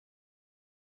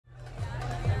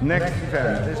Next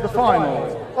event is the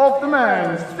final of the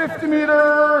men's 50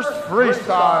 meters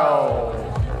freestyle.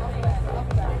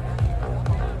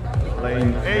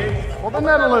 Lane 8 for the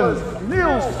Netherlands,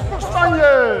 Niels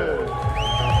Verstanje.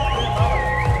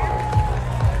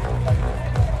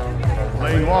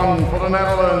 Lane 1 for the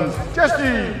Netherlands,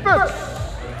 Jesse Butts.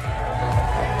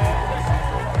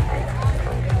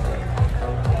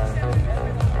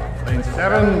 Lane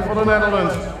 7 for the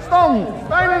Netherlands, Stan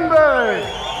Bijnenberg.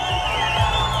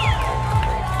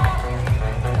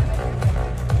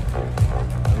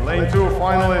 Lane 2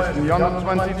 finalist in the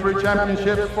Under-23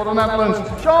 Championships for the Netherlands,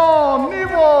 Sean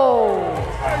Nieuwel.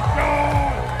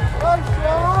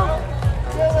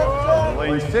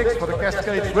 Lane 6 for the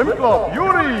Cascade Swim Club,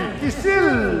 Yuri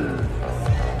Kisil.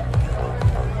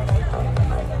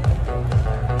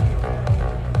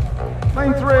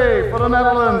 Lane 3 for the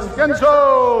Netherlands,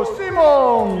 Kenzo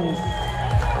Simons.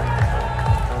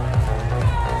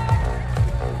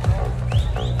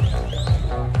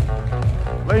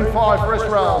 Lane 5 for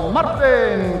Israel,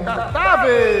 Martin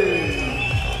Kartavi.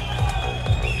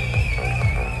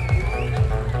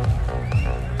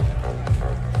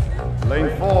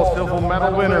 Lane 4 silver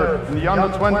medal winner in the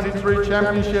Under-23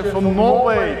 Championships from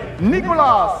Norway,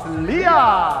 Nicolas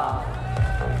Lia.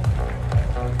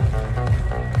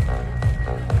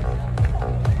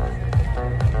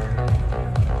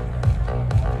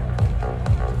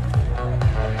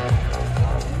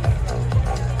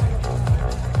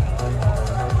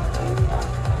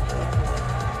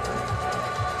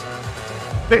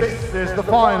 This is the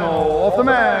final of the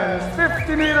men's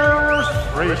 50 meters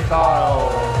freestyle.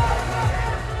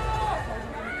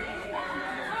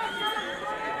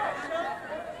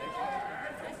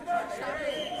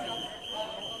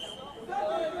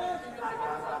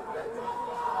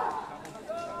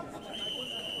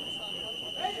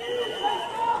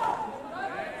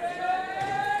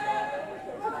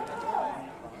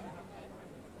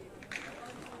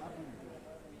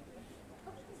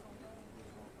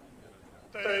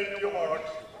 Thank you, Mark.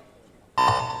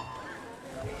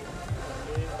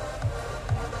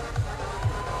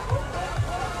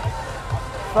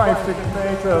 50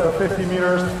 meter, the 50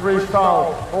 meters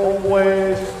freestyle,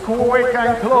 always quick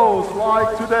and close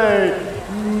like today.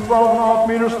 12.5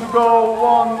 meters to go,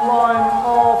 one line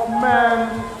of men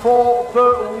for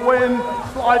the win.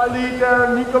 Slight lead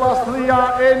there, Nicolas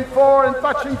Lia in for and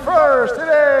touching first. It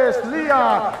is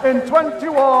Lia in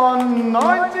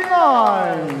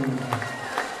 21.99.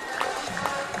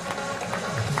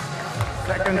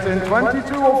 Second in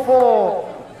 22.04.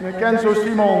 Kenzo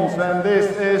Simons, and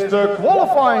this is the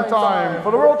qualifying time for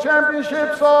the World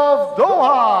Championships of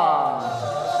Doha.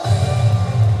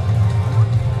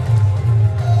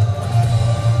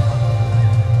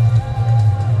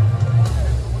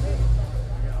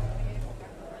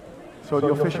 So the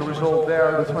official result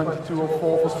there, the 22.04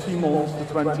 for Simons, the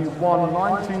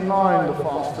 21.99, the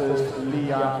fastest,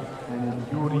 Lia and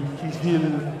Yuri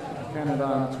Kisil,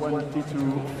 Canada,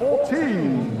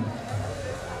 22.14.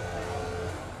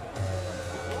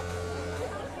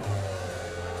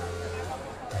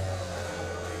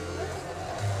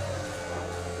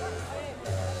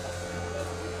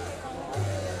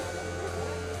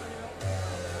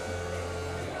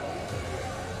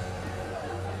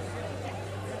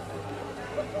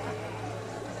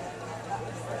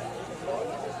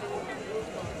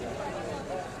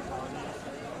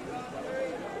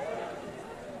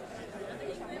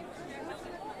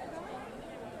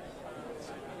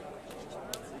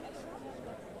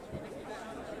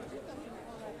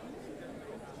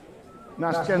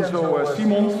 Naast Kenzo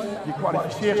Simons, je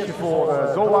kwalificeert je voor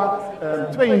Doha,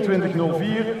 22.04,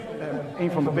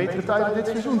 een van de betere tijden dit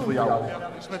seizoen voor jou. Ja, dat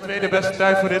is mijn tweede beste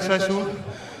tijd voor dit seizoen.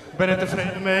 Ik ben er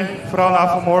tevreden mee, vooral na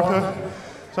vanmorgen. Er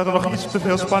zat er nog iets te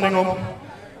veel spanning op.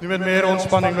 Nu met meer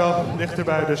ontspanning wel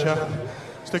dichterbij, dus ja, een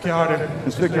stukje harder.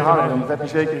 Een stukje harder, dat heb je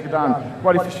zeker gedaan.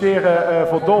 Kwalificeren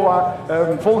voor Doha.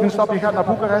 Volgende stap, je gaat naar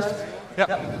Boekarest. Ja,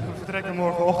 we vertrekken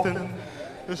morgenochtend.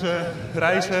 Dus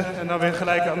reizen en dan weer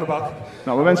gelijk aan de bak.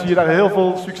 Nou, we wensen je daar heel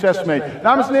veel succes mee.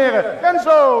 Dames en heren,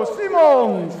 Kenzo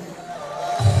Simons!